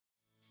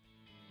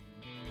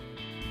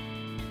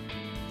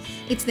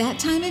It's that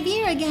time of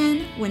year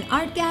again when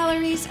art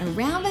galleries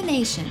around the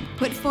nation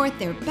put forth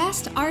their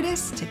best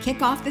artists to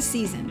kick off the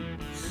season.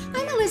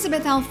 I'm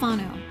Elysabeth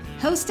Alfano,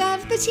 host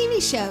of the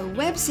TV show,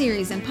 web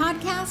series, and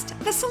podcast,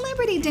 The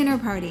Celebrity Dinner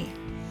Party.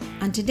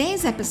 On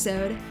today's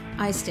episode,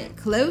 I stay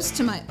close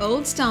to my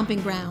old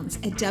stomping grounds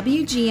at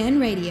WGN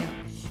Radio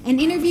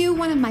and interview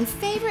one of my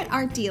favorite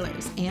art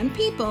dealers and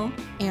people,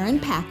 Aron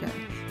Packer,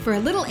 for a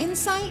little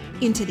insight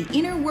into the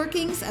inner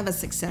workings of a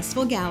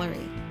successful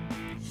gallery.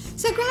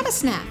 So grab a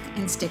snack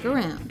and stick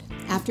around.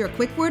 After a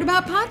quick word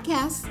about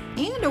podcasts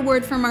and a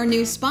word from our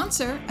new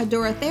sponsor,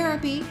 Adora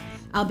Therapy,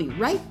 I'll be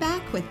right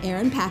back with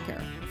Aron Packer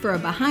for a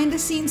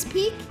behind-the-scenes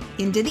peek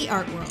into the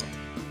art world.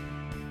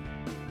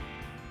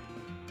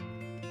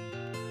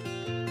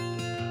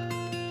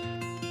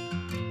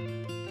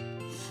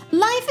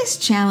 Life is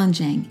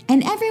challenging,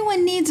 and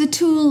everyone needs a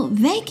tool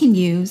they can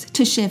use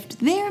to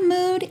shift their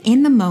mood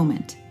in the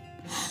moment.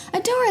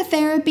 Adora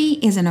Therapy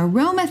is an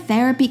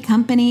aromatherapy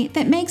company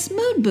that makes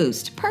mood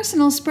boost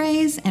personal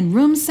sprays and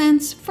room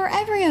scents for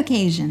every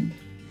occasion.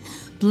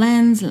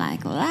 Blends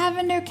like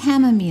lavender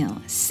chamomile,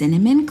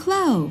 cinnamon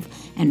clove,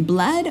 and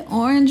blood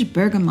orange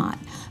bergamot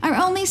are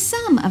only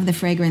some of the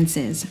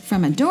fragrances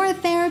from Adora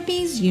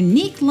Therapy's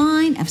unique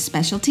line of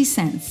specialty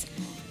scents,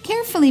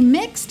 carefully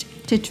mixed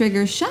to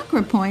trigger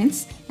chakra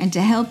points and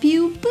to help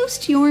you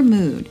boost your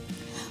mood.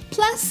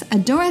 Plus,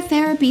 Adora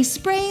Therapy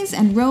sprays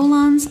and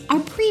roll-ons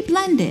are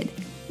pre-blended,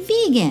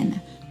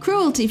 vegan,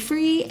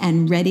 cruelty-free,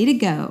 and ready to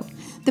go.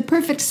 The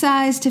perfect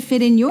size to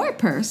fit in your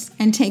purse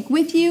and take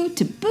with you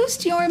to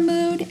boost your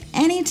mood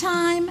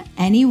anytime,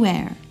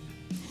 anywhere.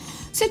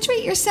 So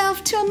treat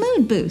yourself to a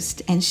mood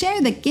boost and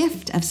share the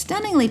gift of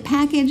stunningly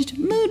packaged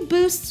mood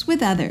boosts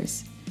with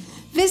others.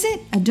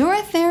 Visit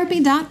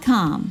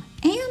adoratherapy.com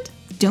and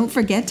don't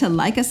forget to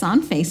like us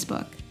on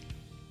Facebook.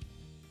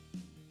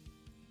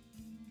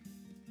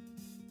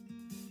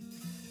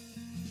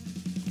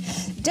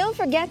 Don't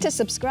forget to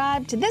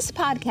subscribe to this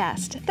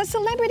podcast, The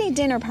Celebrity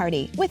Dinner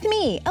Party, with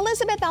me,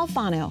 Elysabeth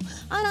Alfano,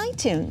 on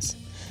iTunes.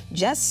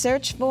 Just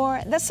search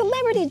for The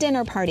Celebrity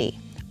Dinner Party.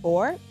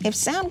 Or, if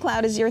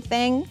SoundCloud is your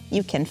thing,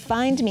 you can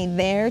find me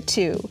there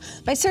too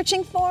by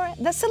searching for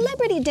The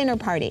Celebrity Dinner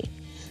Party.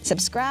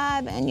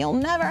 Subscribe and you'll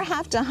never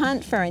have to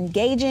hunt for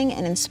engaging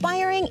and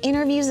inspiring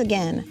interviews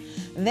again.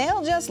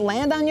 They'll just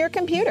land on your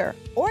computer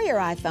or your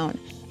iPhone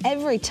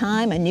every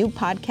time a new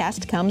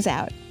podcast comes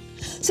out.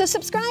 So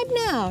subscribe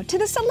now to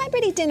The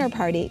Celebrity Dinner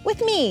Party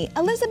with me,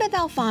 Elysabeth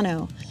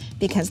Alfano,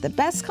 because the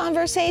best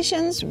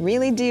conversations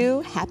really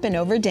do happen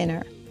over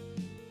dinner.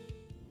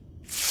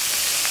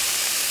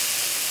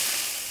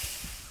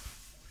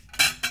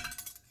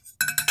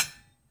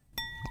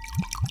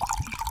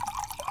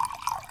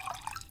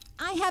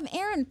 I have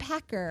Aron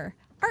Packer,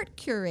 art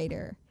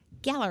curator,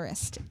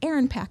 gallerist,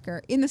 Aron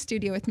Packer, in the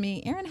studio with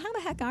me. Aron, how the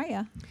heck are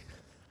you?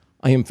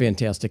 I am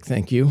fantastic,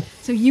 thank you.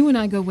 So you and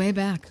I go way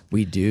back.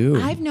 We do.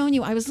 I've known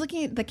you. I was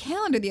looking at the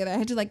calendar the other day. I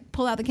had to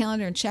pull out the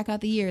calendar and check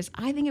out the years.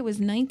 I think it was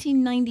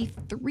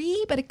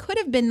 1993, but it could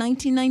have been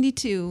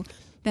 1992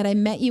 that I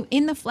met you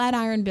in the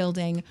Flatiron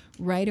Building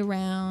right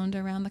around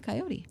the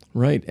Coyote.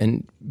 Right,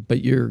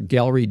 but your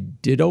gallery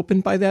did open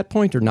by that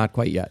point, or not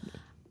quite yet?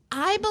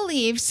 I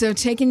believe so.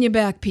 Taking you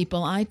back,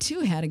 people, I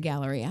too had a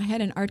gallery. I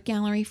had an art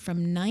gallery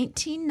from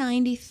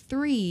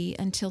 1993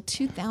 until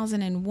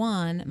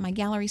 2001. My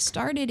gallery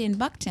started in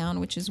Bucktown,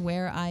 which is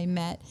where I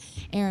met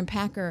Aron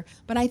Packer.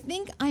 But I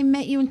think I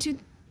met you in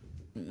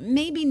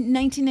maybe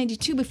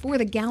 1992, before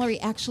the gallery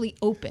actually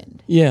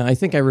opened. Yeah, I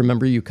think I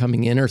remember you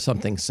coming in or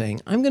something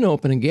saying, I'm going to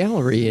open a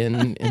gallery in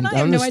and down I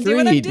have no the street. idea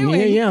what I'm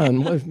doing. Yeah,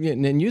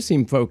 and you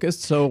seem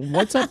focused, so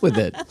what's up with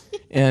it? Yes.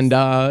 And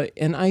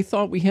I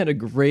thought we had a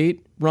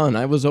great run.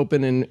 I was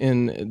open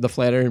in the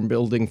Flatiron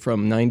Building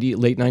from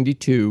late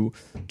 92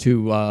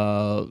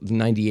 to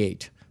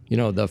 98.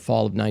 The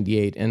fall of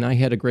 98. And I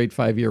had a great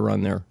 5-year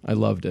run there. I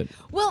loved it.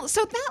 Well,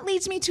 so that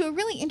leads me to a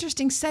really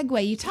interesting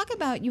segue. You talk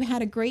about you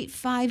had a great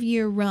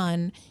 5-year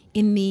run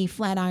in the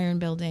Flatiron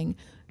Building,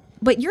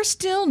 but you're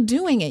still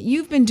doing it.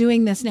 You've been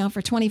doing this now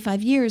for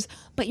 25 years,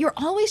 but you're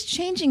always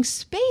changing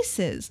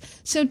spaces.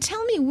 So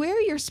tell me where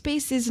your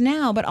space is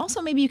now, but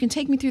also maybe you can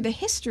take me through the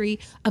history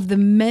of the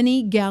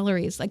many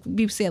galleries, like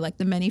you say, like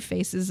the many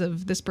faces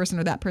of this person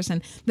or that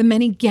person, the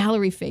many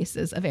gallery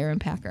faces of Aron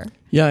Packer.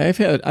 Yeah,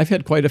 I've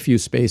had quite a few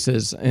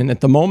spaces, and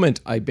at the moment,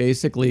 I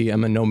basically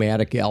am a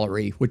nomadic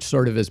gallery, which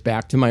sort of is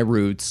back to my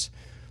roots.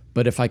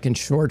 But if I can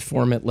short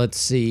form it, let's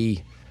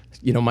see.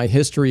 My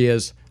history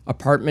is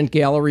apartment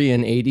gallery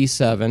in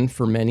 87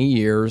 for many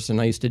years,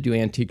 and I used to do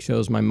antique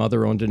shows. My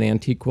mother owned an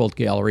antique quilt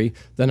gallery.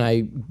 Then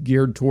I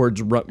geared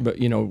towards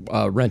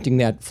renting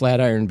that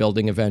Flatiron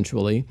Building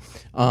eventually.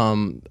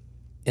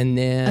 And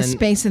then a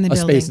space in the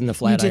building. A space in the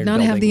Flatiron building. You did not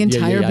building. have the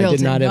entire building. I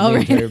did not have the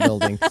entire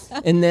building.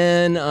 And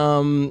then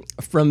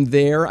from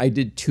there, I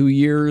did 2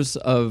 years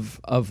of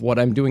what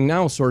I'm doing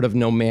now, sort of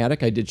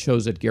nomadic. I did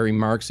shows at Gary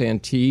Mark's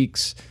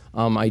Antiques.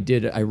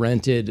 I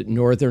rented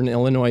Northern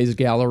Illinois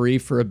Gallery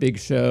for a big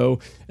show.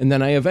 And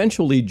then I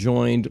eventually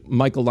joined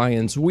Michael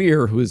Lyons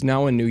Weir, who is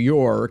now in New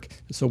York.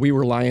 So we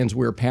were Lyons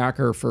Weir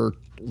Packer for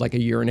like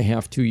a year and a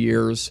half, 2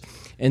 years.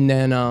 And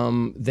then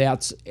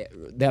that's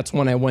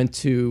when I went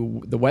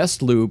to the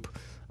West Loop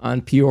on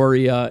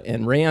Peoria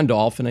and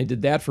Randolph, and I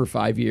did that for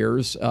 5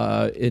 years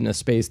in a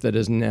space that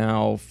is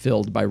now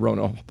filled by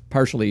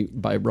partially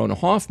by Rona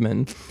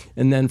Hoffman.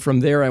 And then from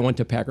there, I went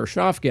to Packer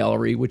Schaff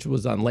Gallery, which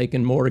was on Lake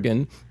and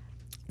Morgan,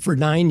 for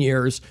 9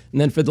 years.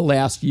 And then for the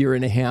last year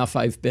and a half,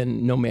 I've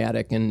been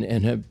nomadic and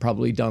have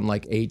probably done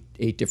like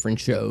eight different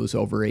shows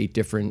over 8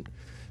 different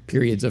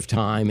periods of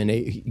time, and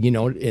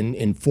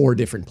in 4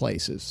 different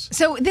places.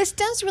 So this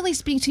does really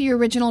speak to your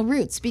original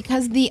roots,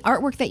 because the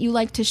artwork that you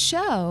like to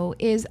show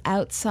is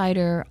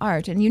outsider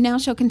art, and you now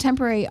show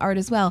contemporary art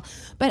as well.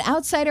 But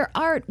outsider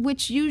art,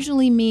 which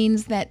usually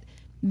means that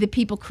the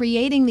people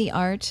creating the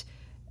art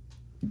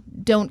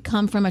don't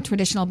come from a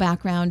traditional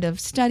background of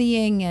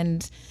studying,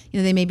 and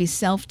they may be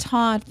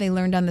self-taught, they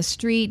learned on the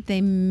street,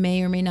 they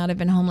may or may not have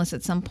been homeless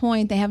at some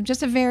point. They have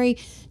just a very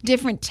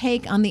different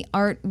take on the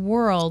art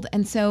world.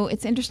 And so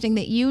it's interesting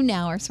that you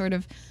now are sort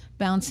of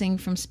bouncing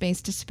from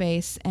space to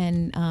space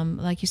and,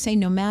 like you say,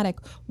 nomadic.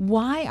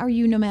 Why are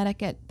you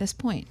nomadic at this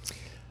point?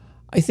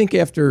 I think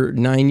after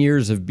 9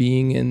 years of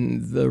being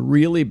in the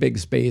really big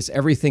space,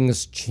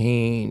 everything's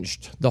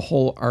changed. The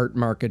whole art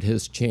market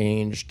has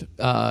changed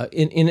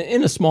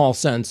in a small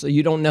sense.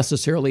 You don't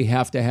necessarily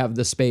have to have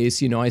the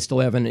space. I still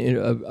have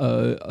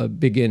a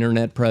big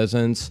internet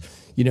presence.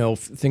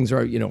 Things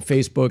are,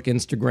 Facebook,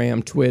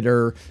 Instagram,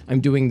 Twitter. I'm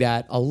doing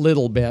that a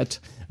little bit,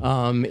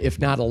 if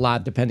not a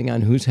lot, depending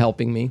on who's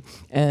helping me.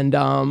 And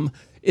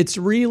it's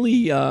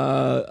really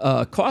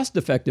cost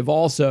effective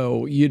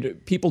also.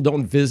 People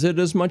don't visit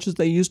as much as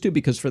they used to,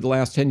 because for the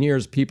last 10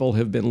 years, people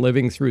have been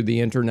living through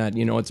the internet.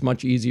 It's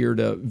much easier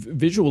to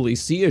visually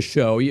see a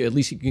show. At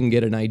least you can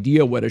get an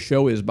idea what a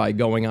show is by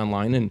going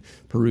online and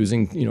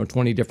perusing,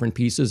 20 different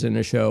pieces in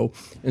a show.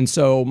 And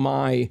so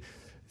my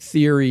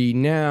theory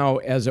now,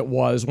 as it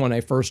was when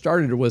I first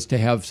started, was to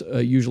have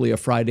usually a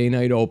Friday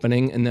night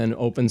opening and then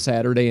open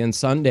Saturday and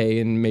Sunday,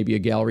 and maybe a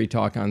gallery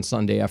talk on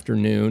Sunday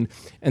afternoon.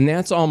 And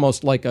that's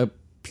almost like a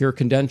pure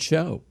condensed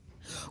show.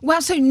 Wow.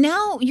 So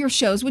now your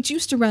shows, which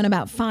used to run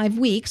about 5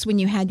 weeks when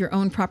you had your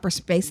own proper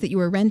space that you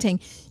were renting,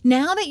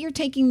 now that you're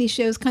taking these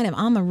shows kind of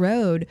on the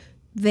road,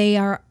 they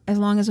are as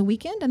long as a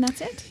weekend, and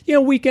that's it? Yeah,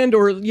 weekend,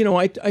 or,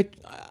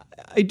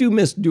 I do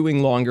miss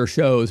doing longer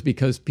shows,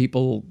 because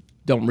people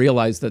don't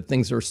realize that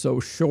things are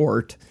so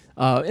short.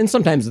 And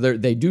sometimes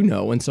they do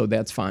know, and so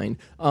that's fine.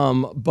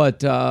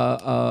 But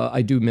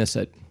I do miss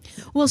it.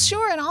 Well,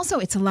 sure, and also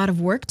it's a lot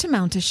of work to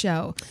mount a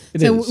show.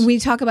 It so is. We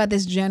talk about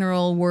this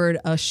general word,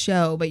 a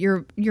show, but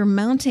you're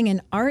mounting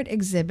an art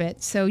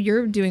exhibit, so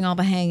you're doing all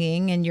the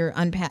hanging, and you're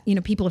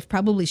people have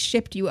probably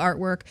shipped you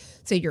artwork,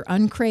 so you're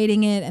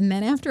uncrating it, and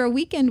then after a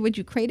weekend, would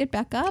you crate it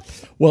back up?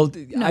 Well,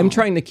 No. I'm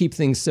trying to keep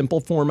things simple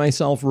for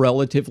myself,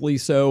 relatively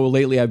so.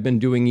 Lately, I've been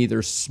doing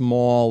either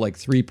small, like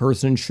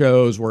 3-person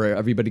shows where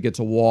everybody gets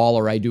a wall,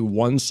 or I do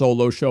one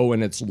solo show,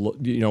 and it's,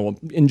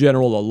 in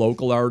general, a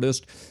local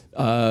artist.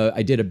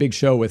 I did a big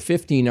show with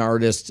 15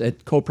 artists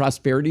at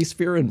Co-Prosperity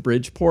Sphere in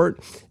Bridgeport,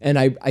 and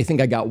I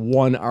think I got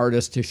one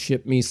artist to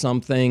ship me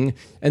something.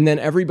 And then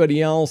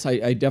everybody else,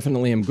 I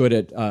definitely am good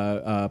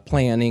at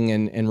planning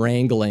and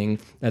wrangling.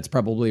 That's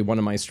probably one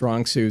of my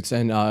strong suits,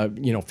 and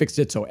fixed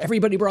it so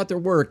everybody brought their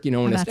work, in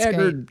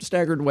a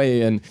staggered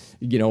way, and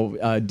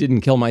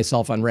didn't kill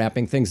myself on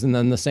wrapping things. And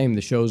then the same,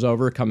 the show's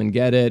over, come and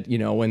get it,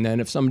 and then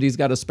if somebody's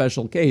got a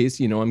special case,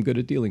 I'm good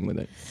at dealing with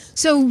it.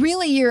 So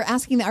really, you're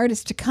asking the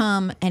artist to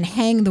come and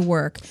hang the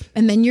work,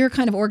 and then you're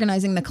kind of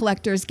organizing the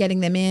collectors, getting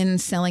them in,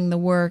 selling the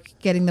work,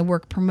 getting the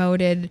work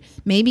promoted,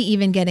 maybe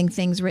even getting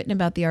things written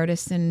about the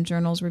artist in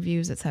journals,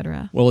 reviews,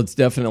 etc. Well, it's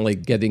definitely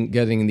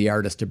getting the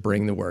artist to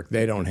bring the work.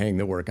 They don't hang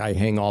the work. I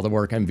hang all the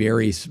work. I'm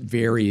very,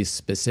 very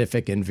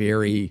specific and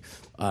very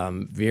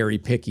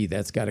picky.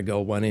 That's got to go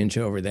 1 inch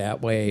over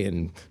that way.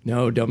 And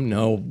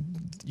no,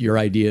 your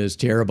idea is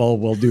terrible.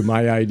 We'll do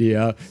my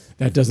idea.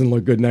 That doesn't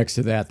look good next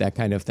to that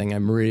kind of thing.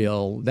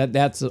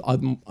 That's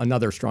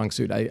another strong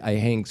suit. I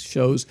hang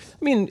shows.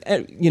 I mean,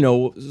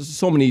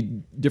 so many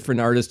different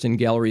artists and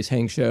galleries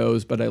hang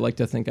shows, but I like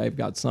to think I've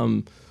got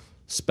some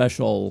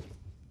special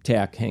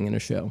tack hanging a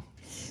show.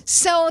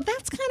 So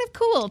that's kind of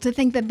cool to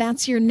think that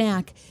that's your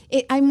knack.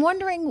 I'm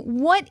wondering,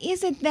 what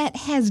is it that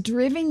has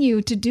driven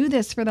you to do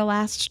this for the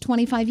last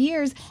 25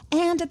 years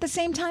and at the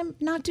same time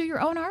not do your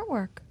own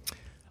artwork?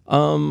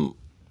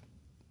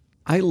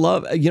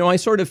 I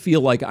sort of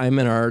feel like I'm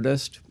an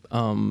artist,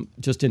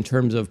 just in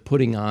terms of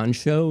putting on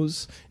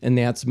shows, and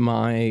that's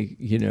my,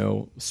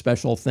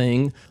 special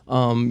thing.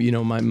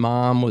 My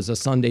mom was a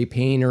Sunday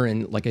painter,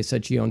 and like I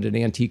said, she owned an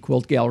antique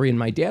quilt gallery, and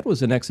my dad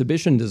was an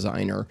exhibition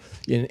designer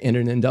and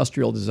an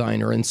industrial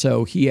designer, and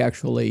so he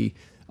actually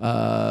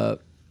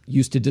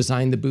used to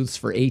design the booths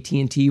for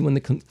AT&T when the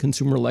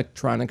Consumer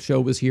Electronics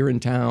Show was here in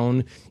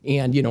town,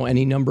 and,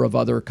 any number of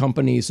other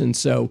companies. And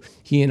so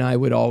he and I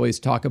would always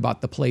talk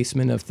about the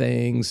placement of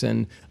things,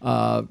 and,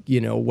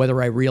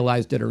 whether I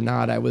realized it or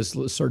not, I was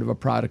sort of a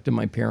product of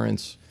my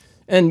parents.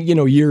 And,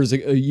 years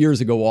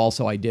ago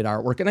also I did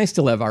artwork, and I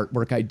still have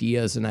artwork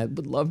ideas, and I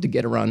would love to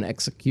get around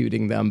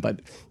executing them, but,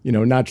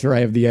 not sure I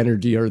have the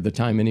energy or the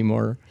time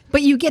anymore.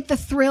 But you get the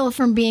thrill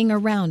from being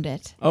around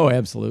it. Oh,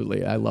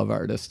 absolutely. I love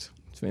artists.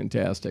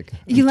 Fantastic.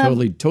 You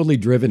I'm totally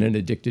driven and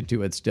addicted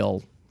to it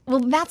still.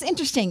 Well, that's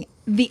interesting.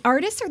 The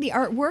artist or the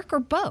artwork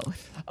or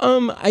both?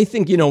 I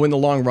think, in the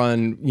long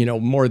run,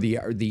 more the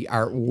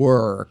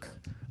artwork.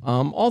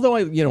 Although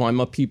I'm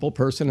a people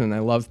person and I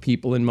love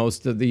people, and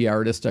most of the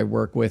artists I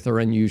work with are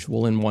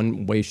unusual in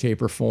one way,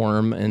 shape, or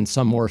form, and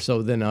some more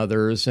so than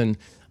others. And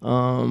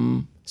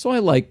so I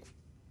like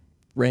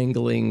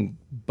wrangling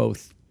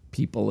both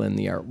people and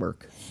the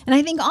artwork. And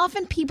I think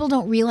often people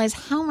don't realize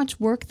how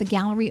much work the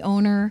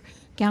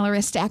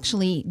gallerist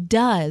actually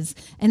does.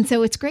 And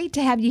so it's great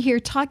to have you here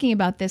talking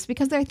about this,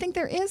 because I think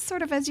there is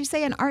sort of, as you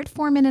say, an art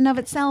form in and of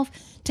itself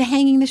to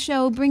hanging the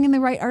show, bringing the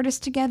right artists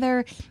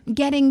together,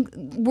 getting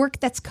work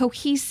that's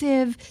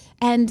cohesive,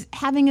 and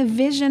having a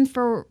vision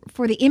for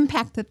the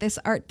impact that this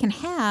art can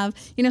have.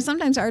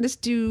 Sometimes artists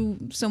do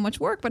so much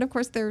work, but of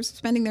course they're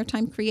spending their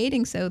time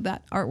creating, so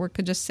that artwork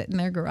could just sit in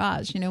their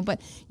garage, but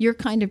you're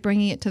kind of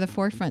bringing it to the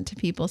forefront to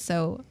people.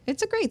 So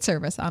it's a great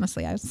service,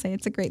 honestly. I would say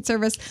it's a great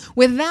service.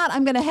 With that,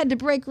 I'm going to head to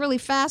break really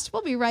fast.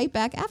 We'll be right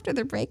back after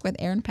the break with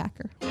Aron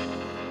Packer.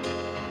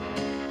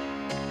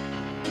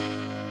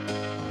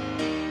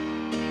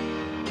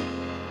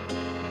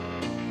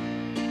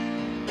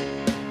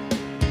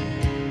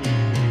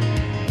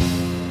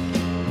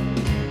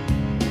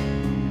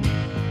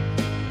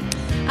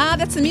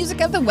 That's the music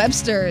of the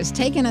Websters,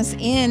 taking us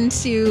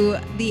into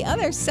the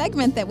other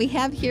segment that we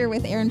have here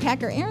with Aron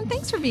Packer. Aron,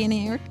 thanks for being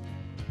here.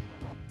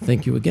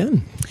 Thank you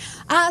again.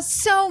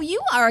 So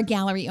you are a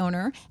gallery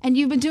owner, and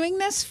you've been doing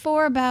this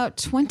for about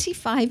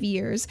 25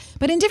 years,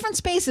 but in different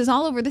spaces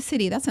all over the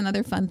city. That's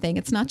another fun thing.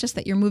 It's not just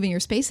that you're moving your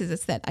spaces,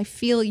 it's that I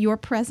feel your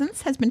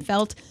presence has been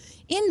felt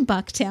in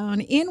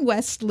Bucktown, in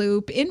West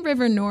Loop, in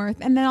River North,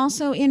 and then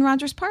also in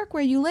Rogers Park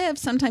where you live.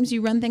 Sometimes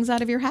you run things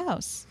out of your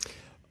house.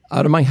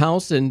 Out of my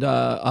house, and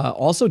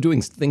also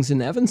doing things in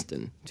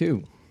Evanston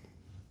too,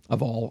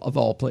 of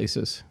all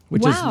places.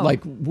 Which is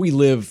like, we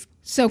live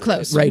so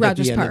close, right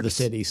Rogers at the end Park. of the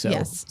city. So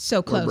yes,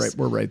 so close.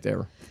 We're right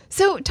there.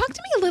 So talk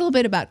to me a little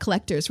bit about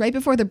collectors. Right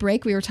before the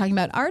break, we were talking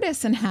about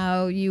artists and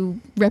how you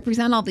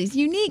represent all these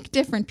unique,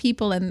 different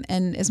people. And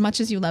as much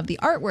as you love the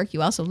artwork,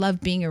 you also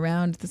love being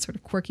around the sort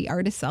of quirky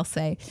artists, I'll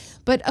say.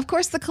 But of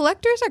course, the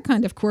collectors are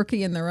kind of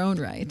quirky in their own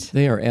right.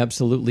 They are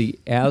absolutely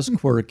as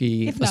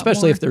quirky,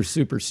 especially if they're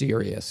super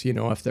serious,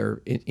 if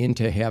they're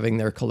into having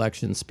their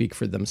collection speak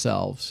for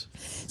themselves.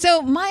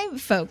 So my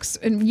folks,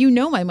 and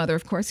my mother,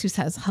 of course, who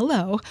says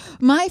hello,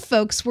 my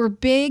folks were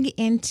big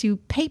into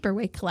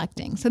paperweight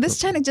collecting. So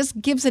this kind of just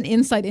gives an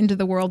insight into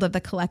the world of the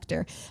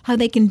collector, how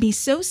they can be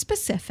so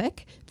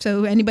specific.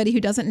 So anybody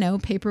who doesn't know,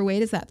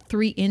 paperweight is that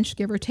 3-inch,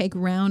 give or take,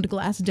 round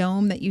glass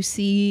dome that you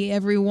see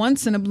every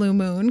once in a blue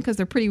moon, because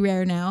they're pretty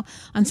rare now,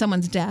 on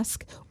someone's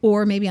desk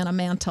or maybe on a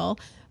mantle.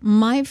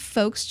 My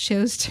folks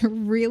chose to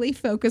really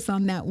focus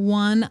on that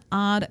one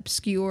odd,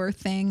 obscure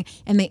thing,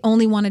 and they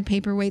only wanted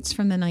paperweights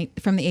from the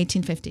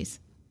 1850s.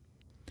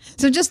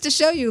 So just to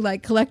show you,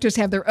 like, collectors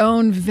have their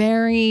own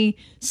very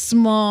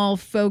small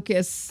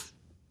focus,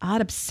 odd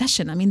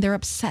obsession. I mean, they're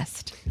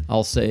obsessed.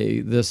 I'll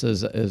say this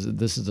is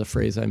a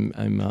phrase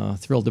I'm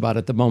thrilled about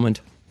at the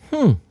moment.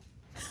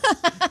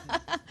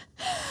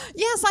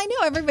 Yes, I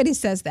know everybody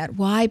says that.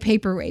 Why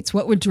paperweights?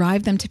 What would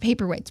drive them to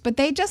paperweights? But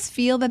they just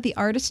feel that the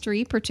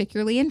artistry,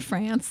 particularly in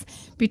France,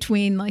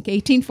 between like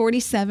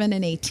 1847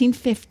 and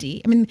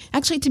 1850, I mean,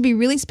 actually, to be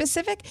really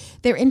specific,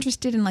 they're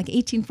interested in like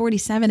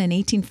 1847 and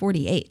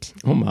 1848.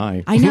 Oh,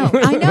 my. I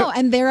know.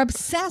 And they're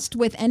obsessed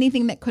with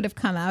anything that could have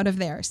come out of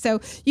there.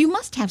 So you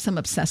must have some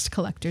obsessed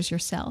collectors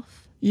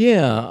yourself.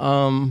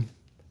 Yeah.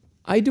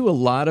 I do a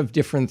lot of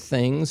different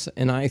things,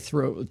 and I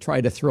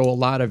try to throw a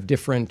lot of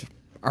different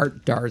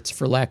art darts,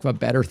 for lack of a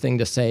better thing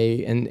to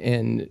say,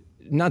 and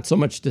not so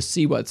much to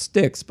see what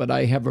sticks, but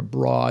I have a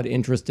broad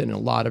interest in a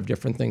lot of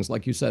different things.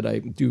 Like you said, I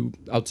do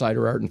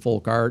outsider art and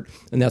folk art,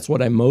 and that's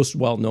what I'm most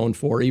well known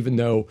for, even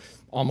though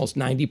almost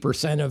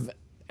 90% of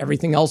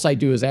everything else I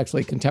do is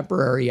actually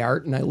contemporary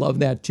art, and I love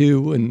that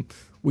too. And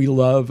we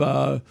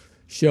love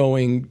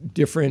showing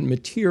different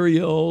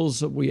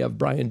materials. We have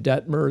Brian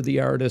Detmer,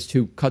 the artist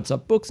who cuts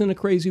up books in a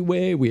crazy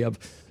way. We have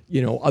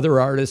other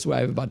artists.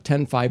 I have about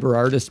 10 fiber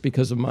artists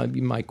because of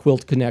my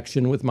quilt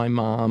connection with my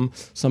mom.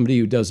 Somebody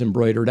who does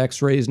embroidered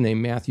x-rays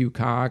named Matthew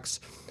Cox.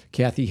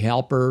 Kathy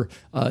Halper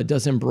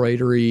does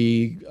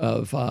embroidery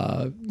of,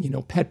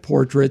 pet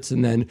portraits.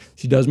 And then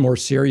she does more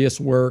serious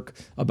work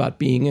about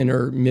being in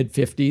her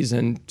mid-50s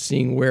and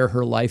seeing where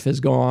her life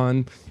has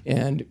gone.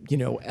 And,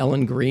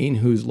 Ellen Green,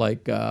 who's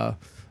like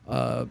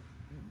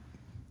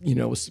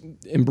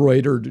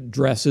embroidered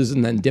dresses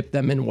and then dip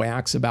them in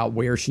wax about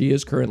where she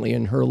is currently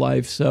in her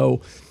life.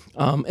 So,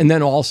 and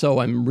then also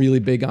I'm really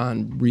big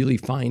on really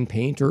fine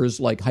painters,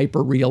 like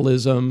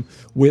hyperrealism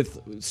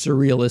with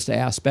surrealist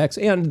aspects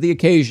and the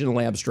occasional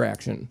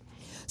abstraction.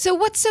 So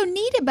what's so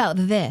neat about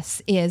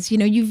this is,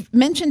 you've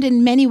mentioned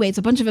in many ways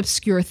a bunch of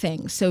obscure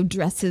things. So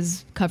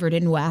dresses covered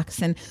in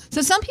wax. And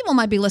so some people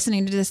might be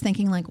listening to this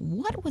thinking like,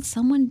 what would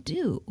someone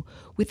do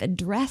with a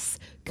dress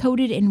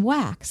coated in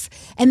wax?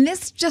 And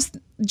this just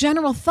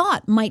general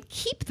thought might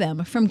keep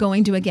them from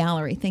going to a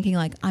gallery thinking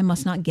like, I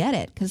must not get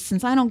it. Because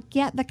since I don't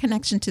get the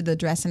connection to the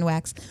dress and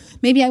wax,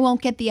 maybe I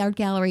won't get the art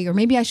gallery, or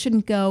maybe I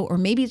shouldn't go, or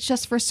maybe it's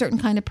just for a certain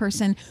kind of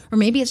person, or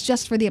maybe it's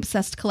just for the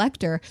obsessed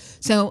collector.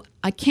 So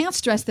I can't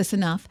stress this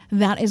enough.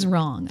 That is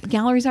wrong.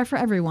 Galleries are for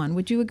everyone.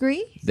 Would you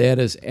agree? That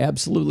is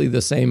absolutely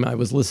the same. I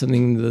was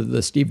listening to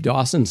the Steve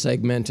Dawson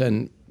segment,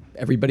 and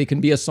everybody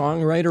can be a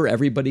songwriter.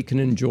 Everybody can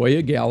enjoy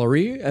a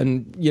gallery.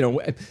 And,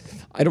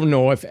 I don't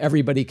know if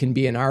everybody can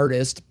be an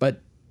artist,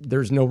 but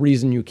there's no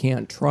reason you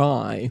can't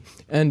try.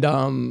 And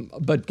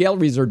but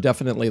galleries are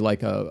definitely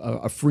like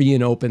a free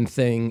and open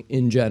thing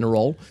in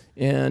general.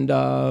 And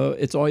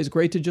it's always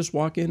great to just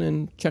walk in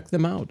and check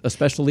them out,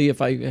 especially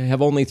if I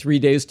have only 3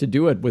 days to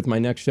do it with my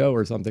next show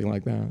or something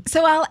like that.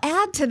 So I'll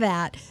add to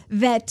that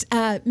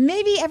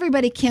maybe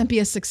everybody can't be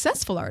a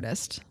successful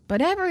artist,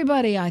 but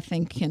everybody, I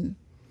think, can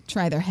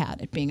try their hat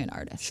at being an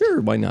artist.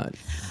 Sure, why not?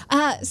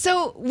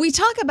 So we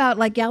talk about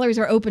like galleries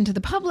are open to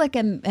the public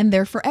and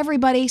they're for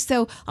everybody.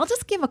 So I'll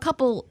just give a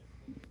couple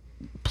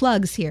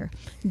plugs here.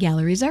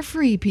 Galleries are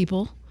free,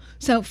 people.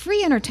 So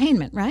free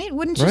entertainment, right?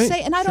 Wouldn't you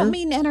say? And I don't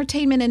mean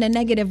entertainment in a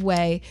negative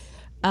way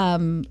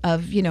of,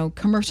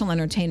 commercial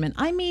entertainment.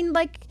 I mean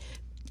like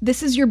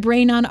this is your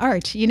brain on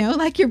art,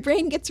 like your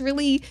brain gets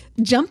really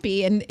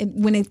jumpy and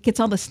when it gets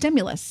all the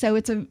stimulus. So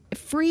it's a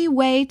free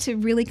way to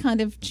really kind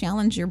of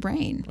challenge your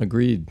brain.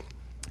 Agreed.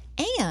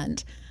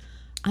 And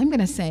I'm going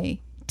to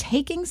say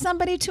taking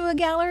somebody to a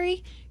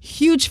gallery,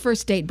 huge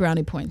first date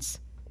brownie points.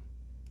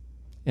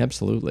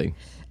 Absolutely.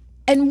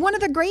 And one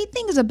of the great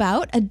things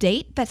about a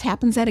date that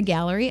happens at a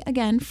gallery,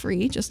 again,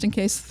 free, just in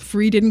case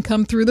free didn't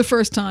come through the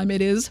first time,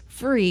 it is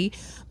free.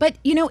 But,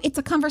 it's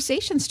a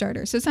conversation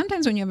starter. So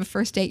sometimes when you have a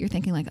first date, you're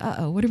thinking like,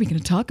 what are we going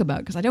to talk about?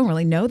 Because I don't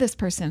really know this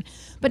person.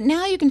 But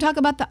now you can talk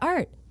about the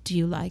art. Do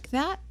you like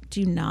that? Do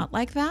you not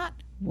like that?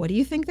 What do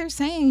you think they're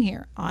saying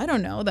here? I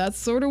don't know. That's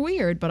sort of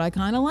weird, but I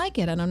kind of like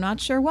it, and I'm not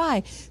sure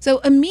why. So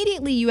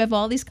immediately you have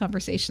all these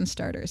conversation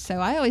starters. So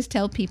I always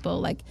tell people,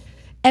 like,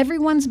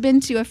 everyone's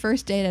been to a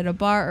first date at a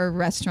bar or a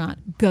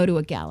restaurant. Go to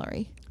a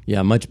gallery.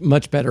 Yeah,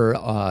 much better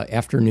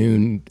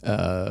afternoon,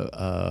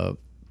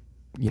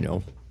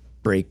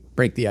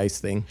 break the ice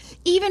thing.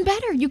 Even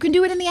better. You can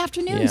do it in the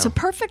afternoon. Yeah. So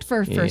perfect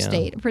for a first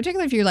date,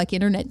 particularly if you're like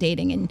internet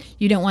dating and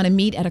you don't want to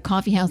meet at a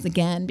coffee house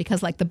again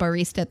because like the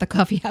barista at the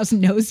coffee house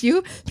knows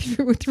you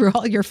through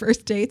all your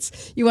first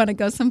dates. You want to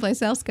go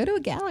someplace else, go to a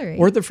gallery.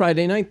 Or the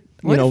Friday night.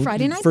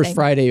 Friday night first thing.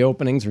 Friday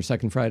openings or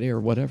second Friday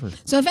or whatever.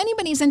 So if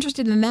anybody's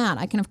interested in that,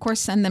 I can, of course,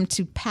 send them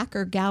to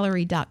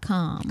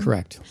packergallery.com.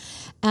 Correct.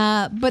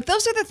 But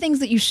those are the things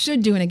that you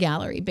should do in a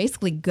gallery.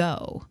 Basically,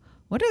 go.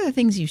 What are the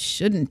things you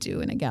shouldn't do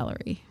in a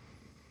gallery?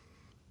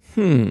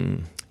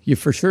 You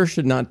for sure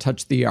should not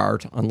touch the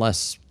art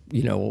unless,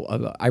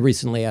 I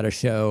recently had a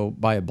show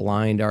by a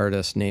blind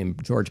artist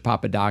named George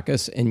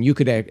Papadakis, and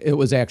it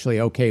was actually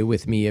okay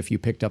with me if you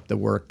picked up the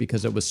work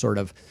because it was sort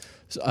of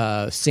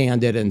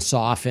sanded and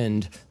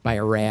softened by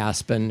a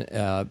rasp and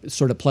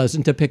sort of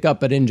pleasant to pick up.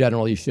 But in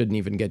general, you shouldn't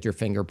even get your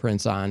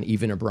fingerprints on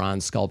even a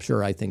bronze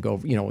sculpture. I think,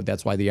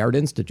 that's why the Art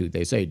Institute,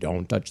 they say,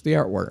 don't touch the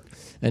artwork.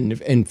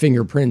 And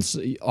fingerprints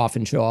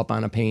often show up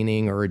on a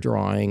painting or a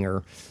drawing,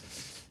 or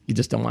you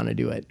just don't want to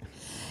do it.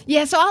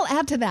 Yeah, so I'll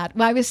add to that.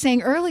 Well, I was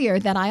saying earlier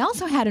that I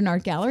also had an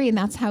art gallery, and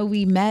that's how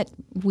we met,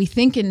 we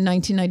think in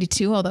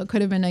 1992, although it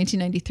could have been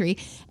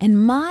 1993.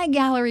 And my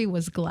gallery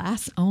was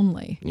glass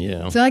only.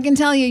 Yeah. So I can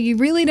tell you, you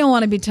really don't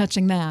want to be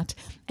touching that.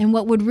 And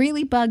what would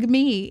really bug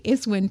me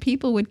is when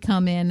people would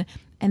come in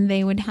and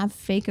they would have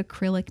fake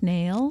acrylic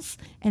nails,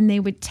 and they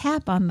would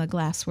tap on the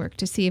glasswork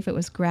to see if it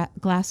was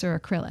glass or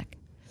acrylic.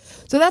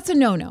 So that's a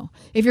no-no.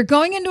 If you're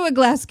going into a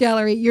glass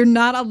gallery, you're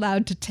not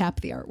allowed to tap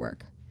the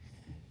artwork.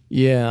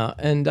 Yeah,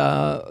 and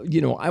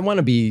I want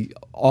to be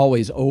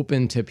always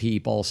open to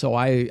people, so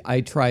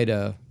I try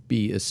to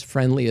be as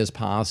friendly as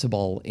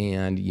possible,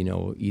 and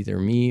either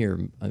me or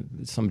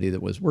somebody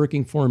that was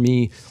working for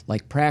me,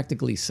 like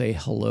practically say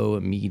hello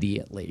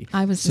immediately.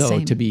 I was the same.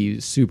 So to be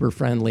super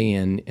friendly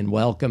and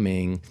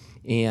welcoming,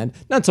 and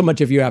not so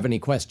much if you have any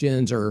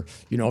questions or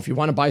if you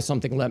want to buy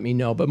something, let me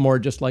know, but more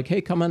just like,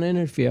 hey, come on in.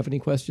 If you have any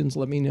questions,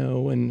 let me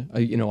know. And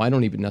I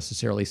don't even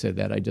necessarily say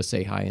that. I just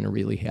say hi in a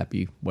really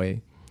happy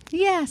way.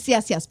 Yes,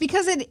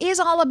 because it is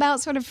all about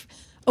sort of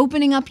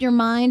opening up your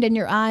mind and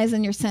your eyes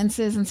and your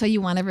senses, and so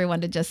you want everyone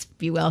to just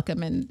be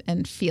welcome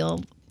and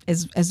feel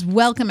as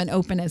welcome and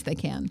open as they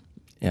can.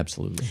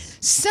 Absolutely.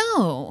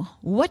 So,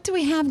 what do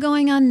we have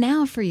going on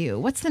now for you?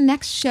 What's the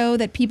next show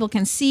that people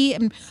can see?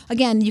 And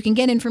again, you can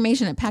get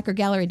information at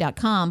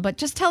packergallery.com, but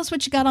just tell us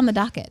what you got on the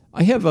docket.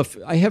 I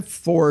have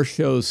 4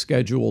 shows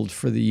scheduled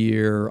for the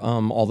year,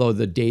 although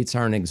the dates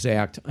aren't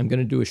exact. I'm going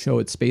to do a show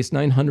at Space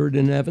 900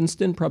 in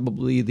Evanston,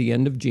 probably the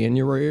end of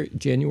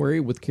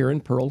January with Karen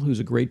Pearl, who's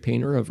a great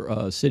painter of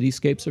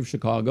cityscapes of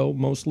Chicago,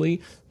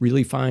 mostly.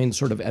 Really fine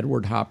sort of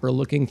Edward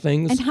Hopper-looking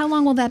things. And how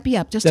long will that be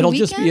up? That'll a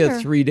weekend? Just be a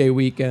 3-day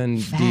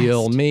weekend Fast.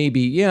 deal, maybe.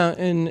 Yeah,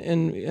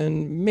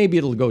 and maybe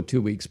it'll go 2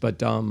 weeks,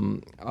 but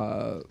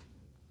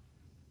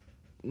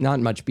not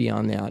much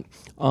beyond that.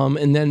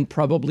 And then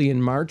probably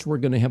in March, we're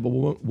going to have a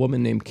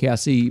woman named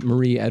Cassie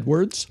Marie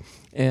Edwards,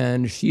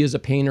 and she is a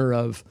painter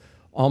of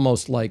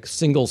almost like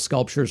single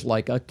sculptures,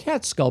 like a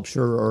cat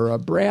sculpture or a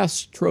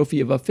brass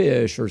trophy of a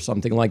fish or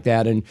something like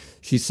that. And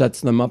she sets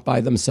them up by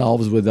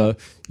themselves with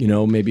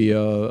maybe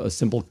a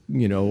simple,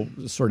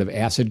 sort of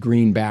acid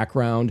green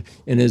background,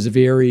 and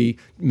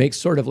makes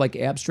sort of like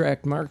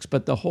abstract marks,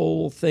 but the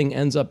whole thing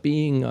ends up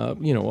being,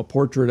 a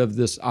portrait of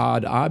this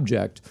odd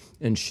object.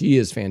 And she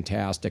is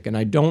fantastic. And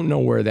I don't know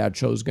where that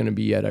show's going to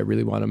be yet. I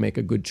really want to make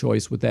a good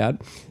choice with that.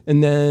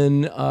 And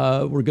then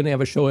we're going to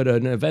have a show at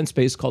an event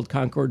space called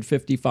Concord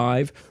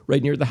 55,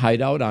 right near the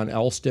Hideout on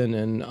Elston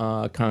and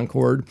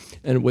Concord,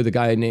 and with a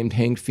guy named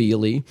Hank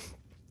Feely.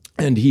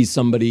 And he's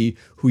somebody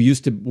who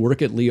used to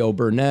work at Leo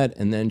Burnett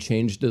and then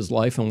changed his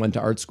life and went to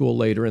art school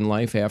later in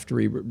life after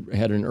he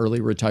had an early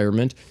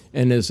retirement,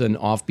 and is an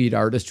offbeat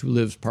artist who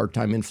lives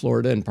part-time in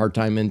Florida and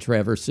part-time in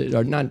Traverse City,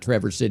 or not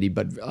Traverse City,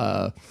 but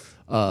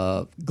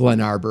Glen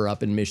Arbor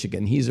up in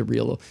Michigan. He's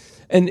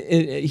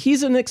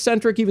he's an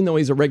eccentric, even though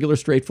he's a regular,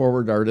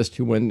 straightforward artist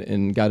who went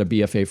and got a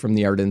BFA from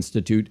the Art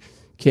Institute.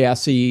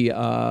 Cassie,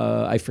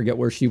 I forget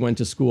where she went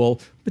to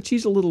school, but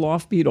she's a little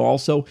offbeat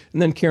also.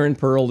 And then Karen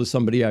Pearl is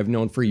somebody I've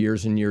known for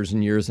years and years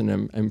and years,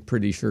 and I'm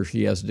pretty sure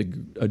she has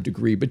a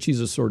degree, but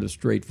she's a sort of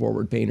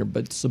straightforward painter,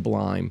 but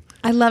sublime.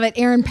 I love it.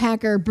 Aron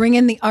Packer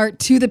bringing the art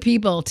to the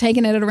people,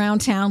 taking it around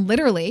town,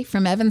 literally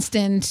from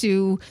Evanston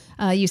to,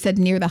 you said,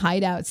 near the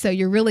Hideout. So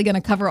you're really going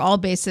to cover all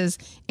bases.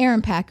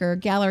 Aron Packer,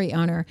 gallery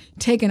owner,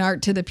 taking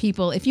art to the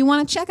people. If you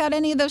want to check out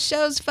any of those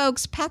shows,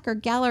 folks,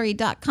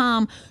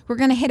 packergallery.com. We're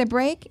going to hit a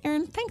break.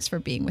 Aron, thanks for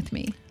being with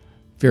me.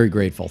 Very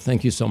grateful.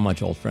 Thank you so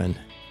much, old friend.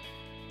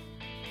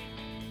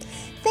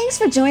 Thanks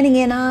for joining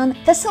in on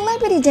The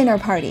Celebrity Dinner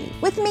Party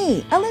with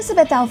me,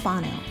 Elysabeth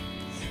Alfano.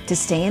 To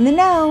stay in the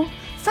know,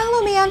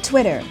 follow me on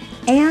Twitter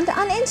and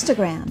on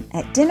Instagram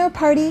at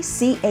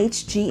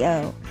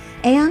DinnerPartyCHGO,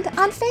 and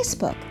on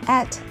Facebook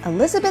at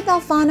Elysabeth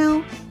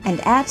Alfano and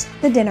at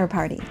The Dinner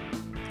Party.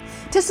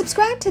 To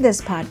subscribe to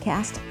this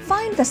podcast,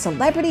 find The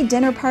Celebrity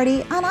Dinner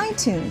Party on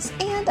iTunes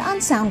and on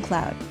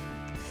SoundCloud.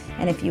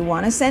 And if you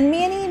want to send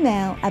me an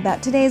email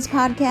about today's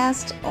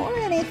podcast or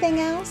anything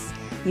else,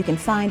 you can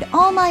find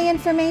all my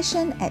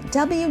information at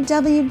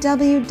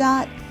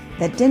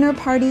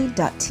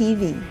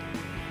www.thedinnerparty.tv.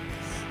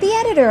 The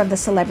editor of The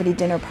Celebrity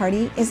Dinner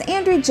Party is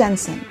Andrew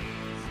Jensen.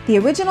 The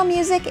original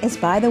music is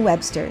by the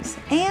Websters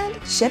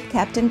and Ship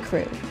Captain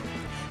Crew.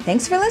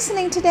 Thanks for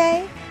listening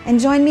today, and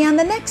join me on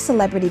the next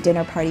Celebrity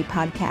Dinner Party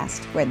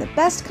podcast, where the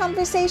best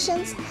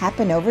conversations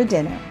happen over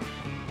dinner.